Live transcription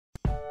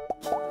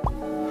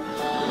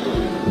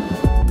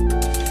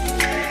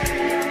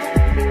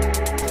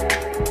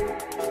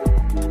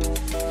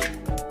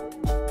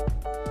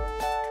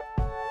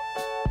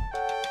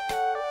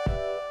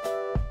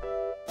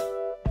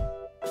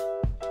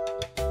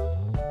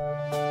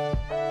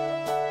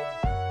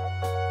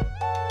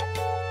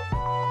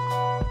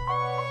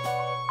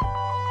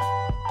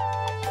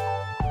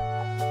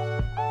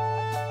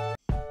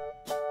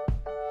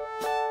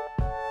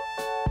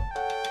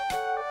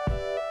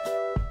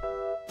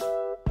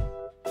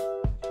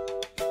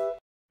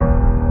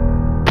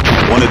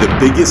One of the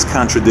biggest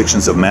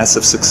contradictions of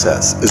massive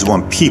success is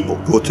when people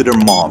go to their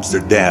moms,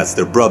 their dads,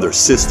 their brother,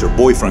 sister,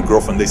 boyfriend,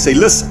 girlfriend, they say,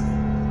 listen,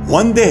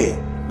 one day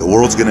the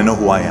world's gonna know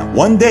who I am.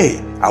 One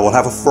day I will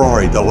have a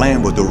Ferrari, the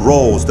Lambo, the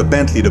Rolls, the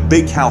Bentley, the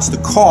big house, the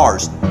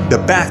cars,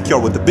 the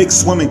backyard with the big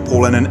swimming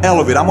pool and an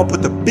elevator. I'm gonna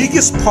put the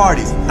biggest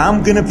parties.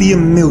 I'm gonna be a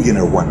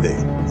millionaire one day.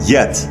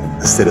 Yet,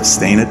 instead of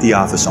staying at the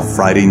office on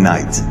Friday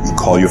night, you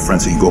call your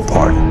friends and you go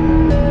party.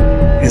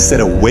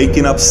 Instead of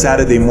waking up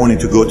Saturday morning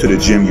to go to the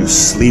gym, you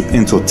sleep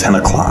until 10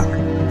 o'clock.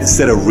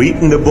 Instead of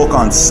reading the book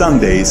on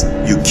Sundays,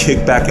 you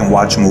kick back and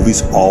watch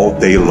movies all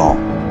day long.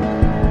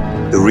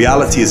 The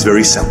reality is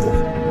very simple.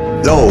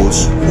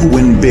 Those who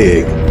win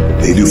big,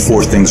 they do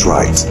 4 things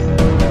right.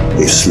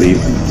 They sleep,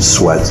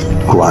 sweat,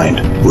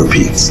 grind,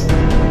 repeat.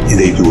 And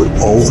they do it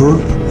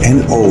over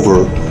and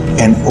over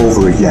and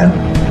over again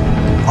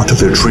until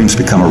their dreams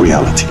become a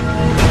reality.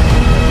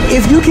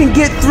 If you can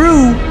get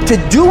through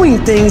to doing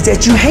things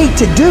that you hate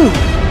to do,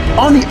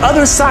 on the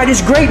other side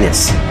is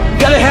greatness. You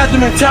gotta have the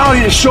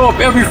mentality to show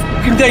up every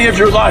fucking day of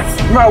your life,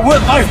 no matter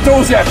what life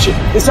throws at you.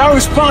 It's our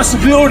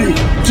responsibility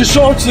to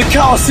show up to the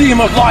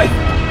Coliseum of life,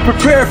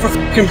 prepared for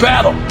fucking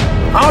battle.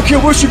 I don't care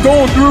what you're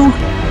going through,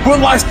 what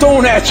life's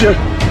throwing at you.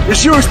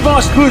 It's your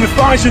responsibility to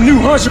find your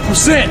new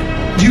 100%.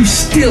 You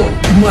still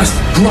must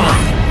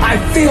grind. I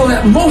fail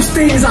at most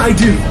things I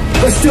do,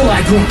 but still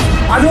I grind.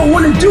 I don't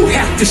want to do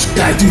half the shit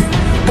I do,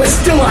 but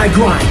still I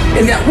grind.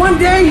 And that one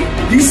day,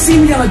 you see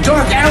me on a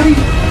dark alley,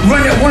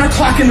 run at 1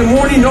 o'clock in the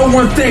morning, know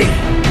one thing,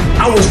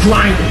 I was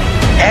grinding.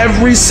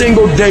 Every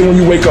single day when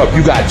you wake up,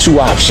 you got 2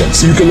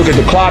 options. You can look at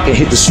the clock and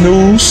hit the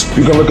snooze.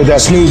 You can look at that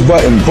snooze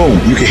button, boom.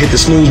 You can hit the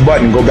snooze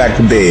button and go back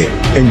to bed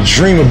and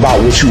dream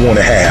about what you want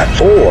to have.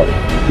 Or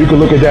you can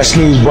look at that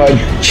snooze button,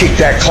 kick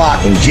that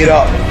clock and get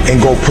up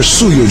and go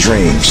pursue your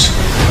dreams.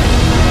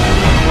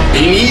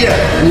 You need to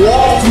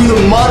walk through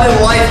the mud in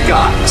life,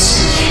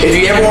 guys, if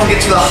you ever want to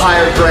get to the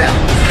higher ground.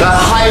 That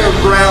higher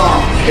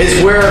ground is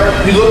where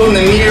you look in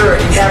the mirror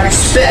and you have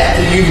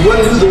respect, and you went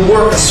through the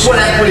work, the sweat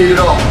equity of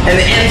it all. And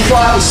the end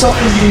product is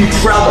something you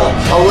travel,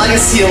 a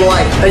legacy of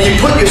life that you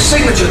put your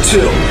signature to.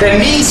 That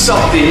means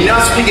something. You're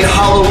not speaking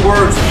hollow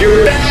words.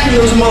 You're backing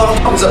those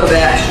motherfuckers up with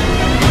action.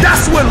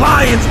 That's what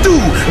lions do.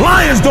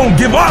 Lions don't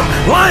give up.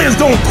 Lions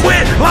don't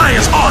quit.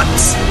 Lions hunt.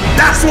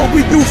 That's what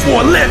we do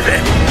for a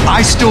living.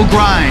 I still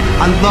grind.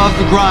 I love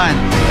the grind.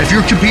 If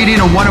you're competing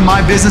in one of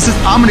my businesses,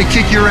 I'm going to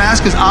kick your ass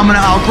because I'm going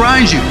to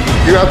outgrind you.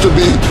 You have to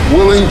be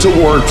willing to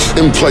work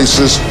in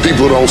places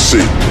people don't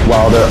see.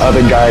 While the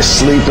other guy's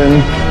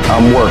sleeping,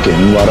 I'm working.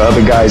 While the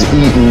other guy's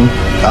eating,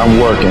 I'm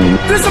working.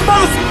 There's a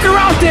motherfucker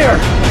out there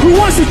who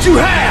wants what you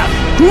have,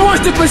 who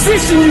wants the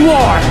position you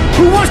are,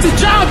 who wants the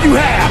job you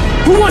have,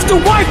 who wants the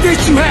wife that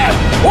you have,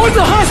 or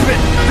the husband.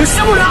 There's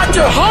someone out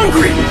there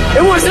hungry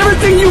and wants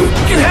everything you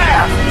can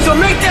have. So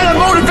make that a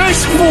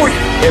motivation for you.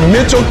 And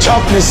mental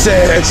toughness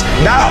says,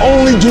 not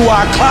only do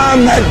I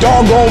climb that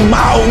doggone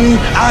mountain,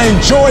 I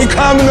enjoy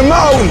climbing the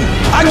mountain.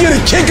 I get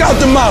a kick out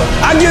the mountain.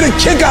 I get a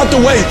kick out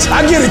the weights.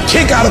 I get a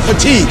kick out of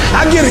fatigue.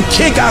 I get a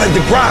kick out of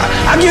the grind.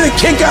 I get a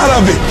kick out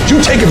of it. You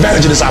take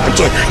advantage of this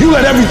opportunity. You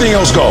let everything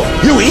else go.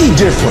 You eat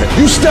different.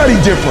 You study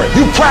different.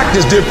 You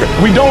practice different.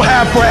 We don't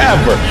have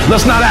forever.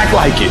 Let's not act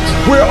like it.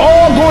 We're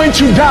all going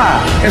to die.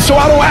 And so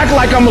I don't act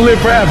like I'm going to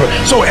live forever.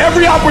 So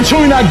every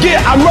opportunity I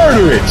get, I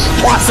murder it.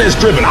 Process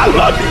driven. I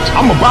love it.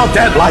 I'm about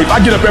that life.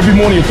 I get up every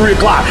morning at 3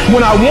 o'clock.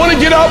 When I want to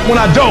get up,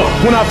 when I don't.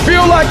 When I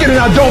feel like it and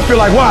I don't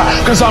feel like, why?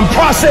 Because I'm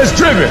process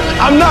driven.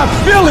 I'm not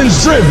feelings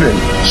driven.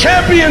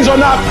 Champions are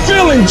not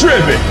feeling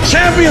driven.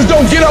 Champions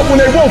don't get up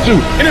when they want to.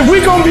 And if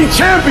we're going to be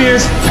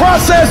champions,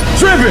 process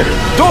driven.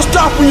 Don't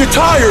stop when you're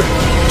tired.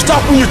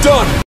 Stop when you're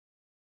done.